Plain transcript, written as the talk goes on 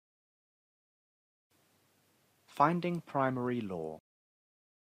Finding primary law.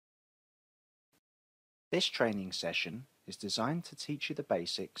 This training session is designed to teach you the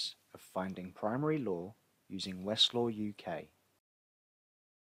basics of finding primary law using Westlaw UK.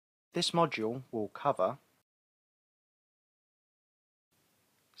 This module will cover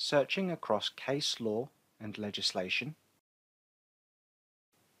searching across case law and legislation,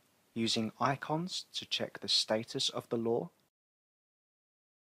 using icons to check the status of the law,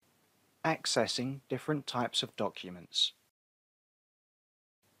 accessing different types of documents.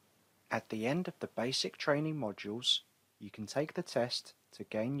 At the end of the basic training modules, you can take the test to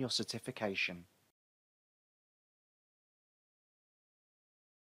gain your certification.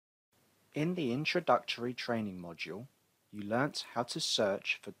 In the introductory training module, you learnt how to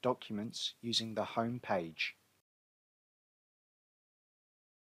search for documents using the home page.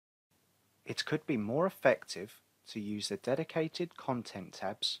 It could be more effective to use the dedicated content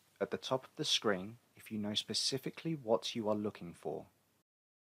tabs at the top of the screen if you know specifically what you are looking for.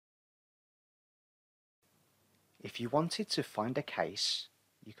 If you wanted to find a case,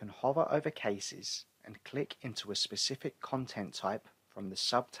 you can hover over cases and click into a specific content type from the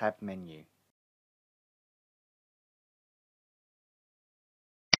sub-tab menu.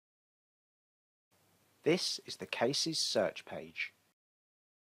 This is the Cases search page.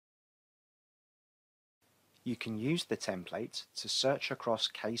 You can use the template to search across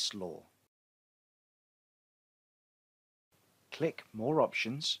case law. Click More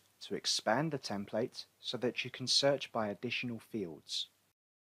Options to expand the template so that you can search by additional fields.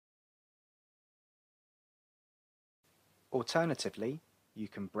 Alternatively, you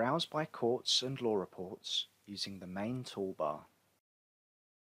can browse by courts and law reports using the main toolbar.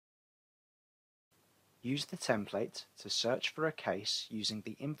 Use the template to search for a case using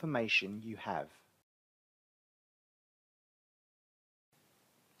the information you have.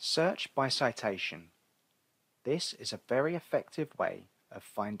 Search by citation. This is a very effective way of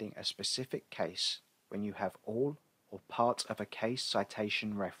finding a specific case when you have all or part of a case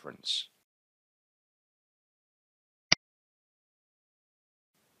citation reference.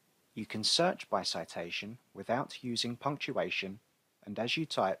 You can search by citation without using punctuation, and as you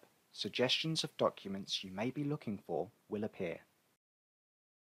type, suggestions of documents you may be looking for will appear.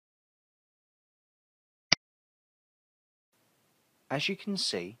 As you can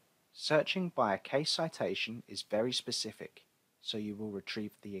see, searching by a case citation is very specific, so you will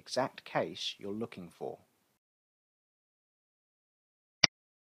retrieve the exact case you're looking for.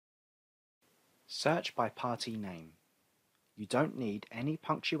 Search by party name. You don't need any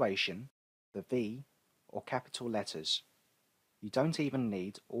punctuation, the V, or capital letters. You don't even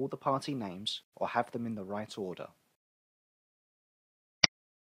need all the party names or have them in the right order.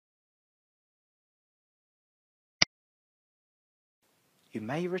 You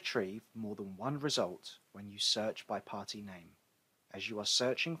may retrieve more than one result when you search by party name, as you are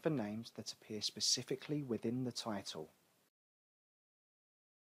searching for names that appear specifically within the title.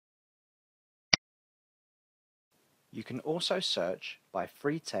 You can also search by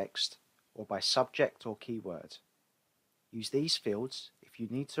free text or by subject or keyword. Use these fields if you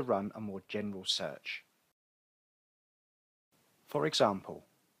need to run a more general search. For example,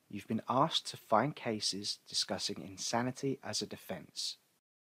 you've been asked to find cases discussing insanity as a defense.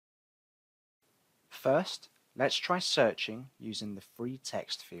 First, let's try searching using the free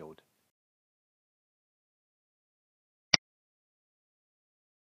text field.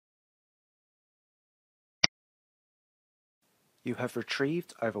 You have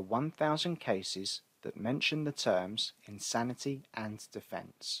retrieved over 1,000 cases that mention the terms insanity and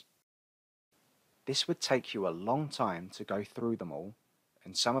defense. This would take you a long time to go through them all,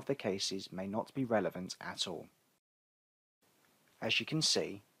 and some of the cases may not be relevant at all. As you can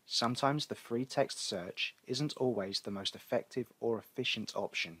see, sometimes the free text search isn't always the most effective or efficient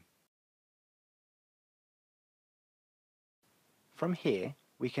option. From here,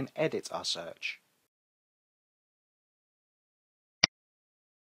 we can edit our search.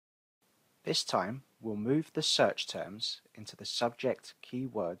 This time, we'll move the search terms into the subject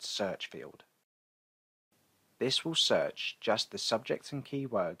keyword search field. This will search just the subject and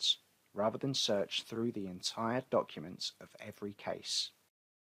keywords rather than search through the entire document of every case.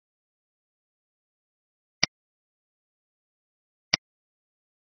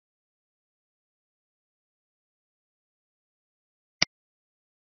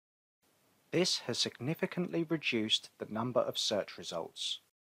 This has significantly reduced the number of search results.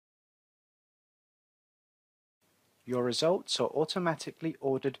 Your results are automatically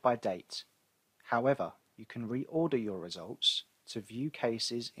ordered by date. However, you can reorder your results to view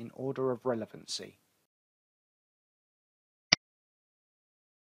cases in order of relevancy.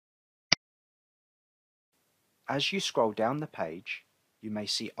 As you scroll down the page, you may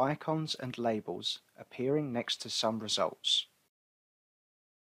see icons and labels appearing next to some results.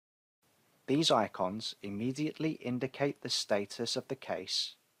 These icons immediately indicate the status of the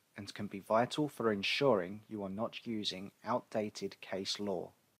case and can be vital for ensuring you are not using outdated case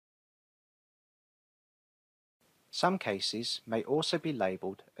law. Some cases may also be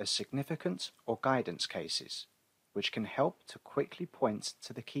labelled as significant or guidance cases, which can help to quickly point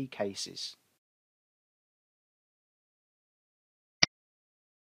to the key cases.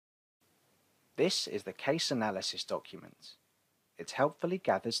 This is the case analysis document. It helpfully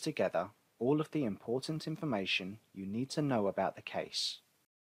gathers together all of the important information you need to know about the case.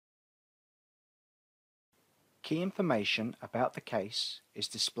 Key information about the case is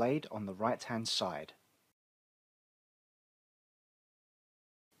displayed on the right-hand side.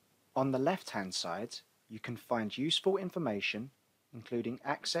 On the left-hand side, you can find useful information, including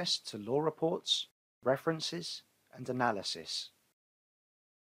access to law reports, references, and analysis.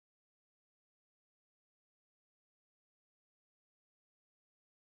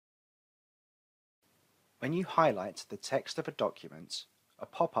 When you highlight the text of a document, a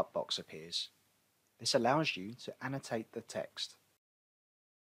pop-up box appears. This allows you to annotate the text.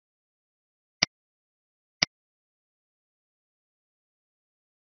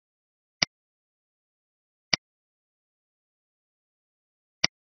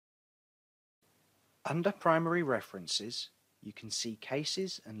 Under Primary References, you can see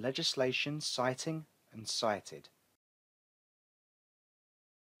cases and legislation citing and cited.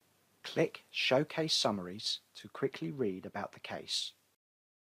 Click Showcase Summaries to quickly read about the case.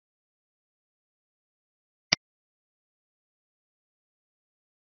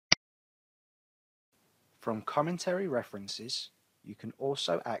 From Commentary References, you can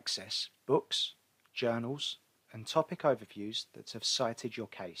also access books, journals, and topic overviews that have cited your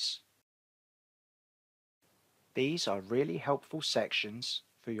case. These are really helpful sections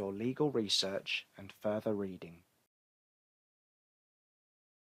for your legal research and further reading.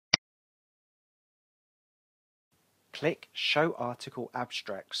 Click Show Article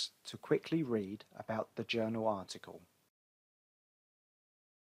Abstracts to quickly read about the journal article.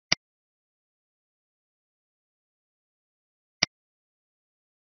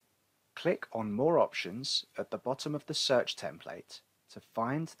 Click on More Options at the bottom of the search template to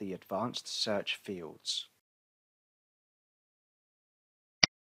find the advanced search fields.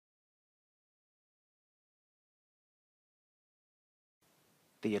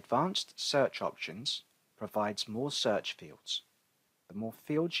 The advanced search options provides more search fields. The more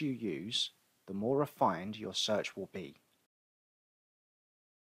fields you use, the more refined your search will be.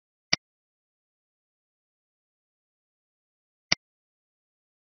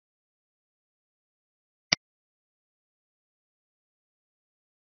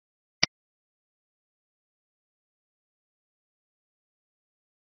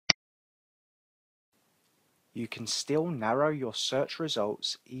 You can still narrow your search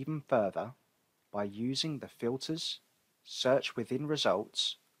results even further by using the filters, search within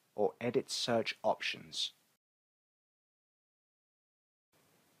results, or edit search options.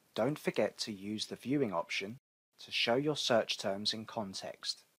 Don't forget to use the viewing option to show your search terms in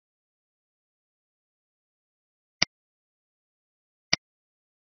context.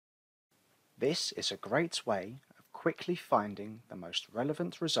 This is a great way of quickly finding the most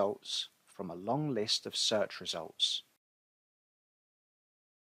relevant results from a long list of search results.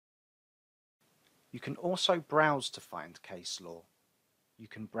 You can also browse to find case law. You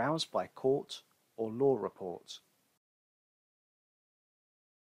can browse by court or law report.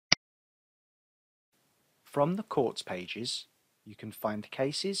 From the courts pages, you can find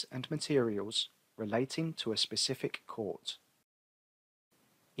cases and materials relating to a specific court.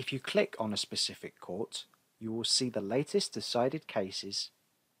 If you click on a specific court, you will see the latest decided cases,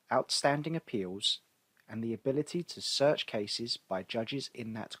 outstanding appeals, and the ability to search cases by judges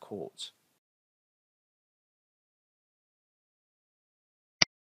in that court.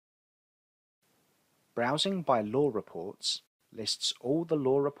 Browsing by law reports lists all the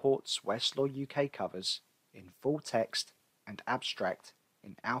law reports Westlaw UK covers in full text and abstract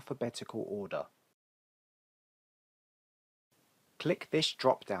in alphabetical order. Click this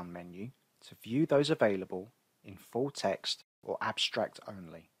drop-down menu to view those available in full text or abstract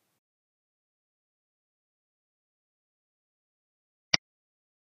only.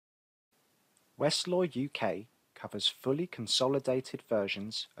 Westlaw UK covers fully consolidated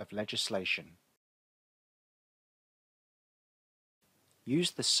versions of legislation.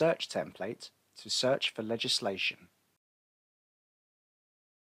 Use the search template to search for legislation.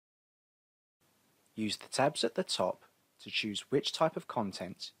 Use the tabs at the top to choose which type of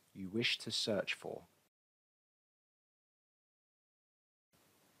content you wish to search for.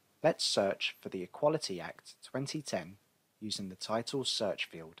 Let's search for the Equality Act 2010 using the Titles search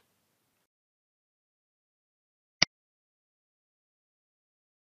field.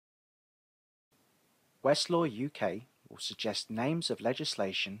 Westlaw UK will suggest names of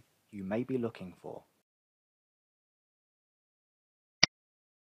legislation you may be looking for.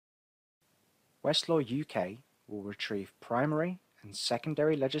 Westlaw UK will retrieve primary and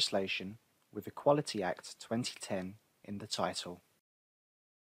secondary legislation with Equality Act 2010 in the title.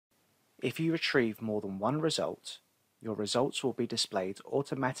 If you retrieve more than one result, your results will be displayed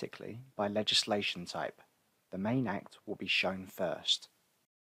automatically by legislation type. The main act will be shown first.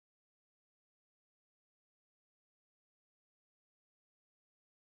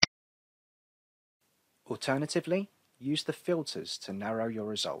 Alternatively, use the filters to narrow your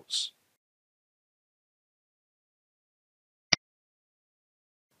results.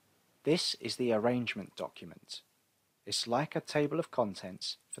 This is the arrangement document. It's like a table of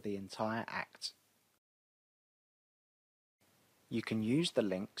contents for the entire Act. You can use the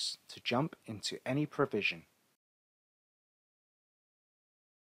links to jump into any provision.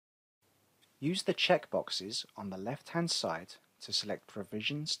 Use the checkboxes on the left-hand side to select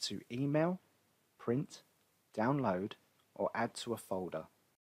provisions to email, print, download, or add to a folder.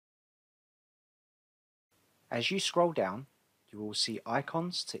 As you scroll down, you will see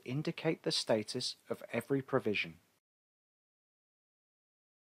icons to indicate the status of every provision.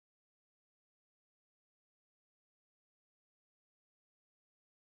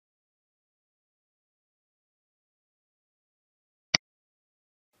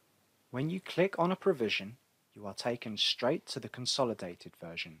 When you click on a provision, you are taken straight to the consolidated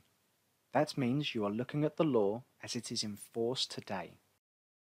version. That means you are looking at the law as it is in force today.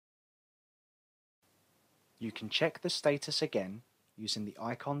 You can check the status again using the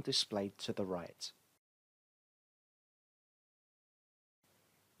icon displayed to the right.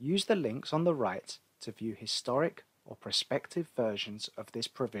 Use the links on the right to view historic or prospective versions of this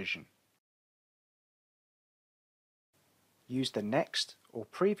provision. Use the Next or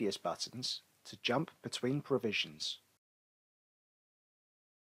Previous buttons to jump between provisions.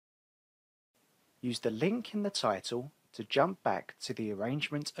 Use the link in the title to jump back to the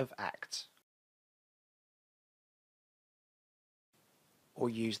arrangement of Act. Or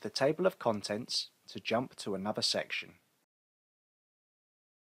use the table of contents to jump to another section.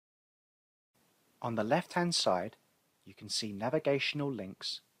 On the left-hand side, you can see navigational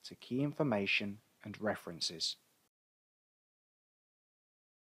links to key information and references.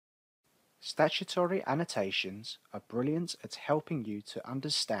 Statutory annotations are brilliant at helping you to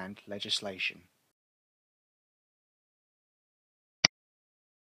understand legislation.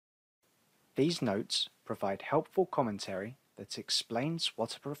 These notes provide helpful commentary that explains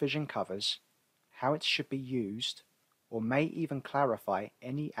what a provision covers, how it should be used, or may even clarify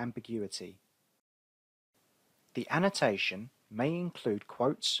any ambiguity. The annotation may include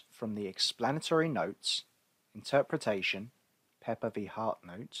quotes from the explanatory notes, interpretation, Pepper v. Hart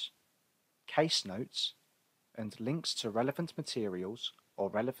notes, case notes, and links to relevant materials or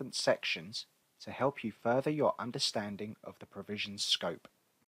relevant sections to help you further your understanding of the provision's scope.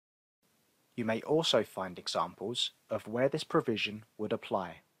 You may also find examples of where this provision would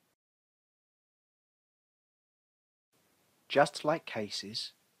apply. Just like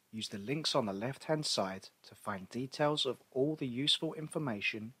cases, use the links on the left-hand side to find details of all the useful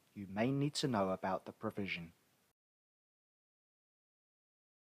information you may need to know about the provision.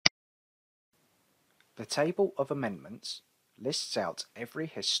 The table of amendments lists out every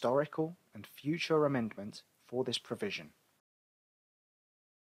historical and future amendment for this provision.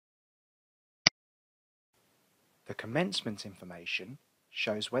 The commencement information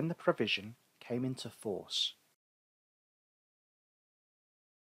shows when the provision came into force.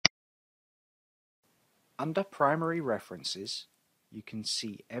 Under primary references, you can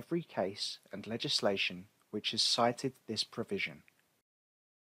see every case and legislation which has cited this provision.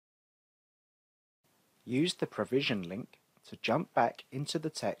 Use the provision link to jump back into the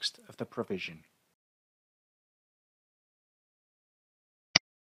text of the provision.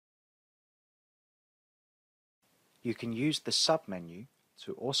 You can use the submenu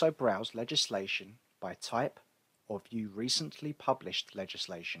to also browse legislation by type or view recently published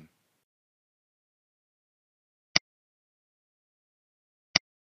legislation.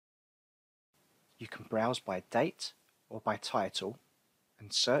 You can browse by date or by title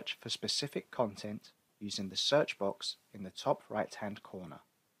and search for specific content using the search box in the top right-hand corner.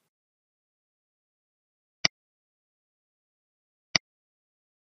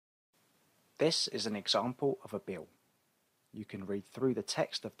 This is an example of a bill. You can read through the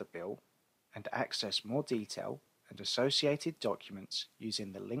text of the bill and access more detail and associated documents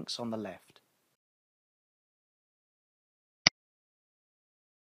using the links on the left.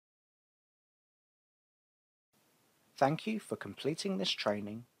 Thank you for completing this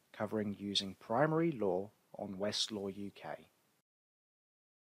training covering using primary law on Westlaw UK.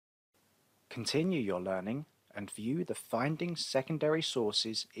 Continue your learning and view the Finding Secondary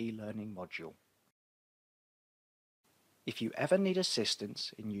Sources e-learning module. If you ever need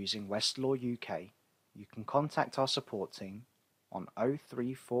assistance in using Westlaw UK, you can contact our support team on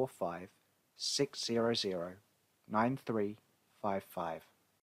 0345 600 9355.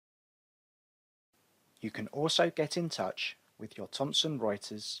 You can also get in touch with your Thomson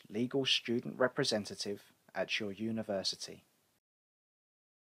Reuters legal student representative at your university.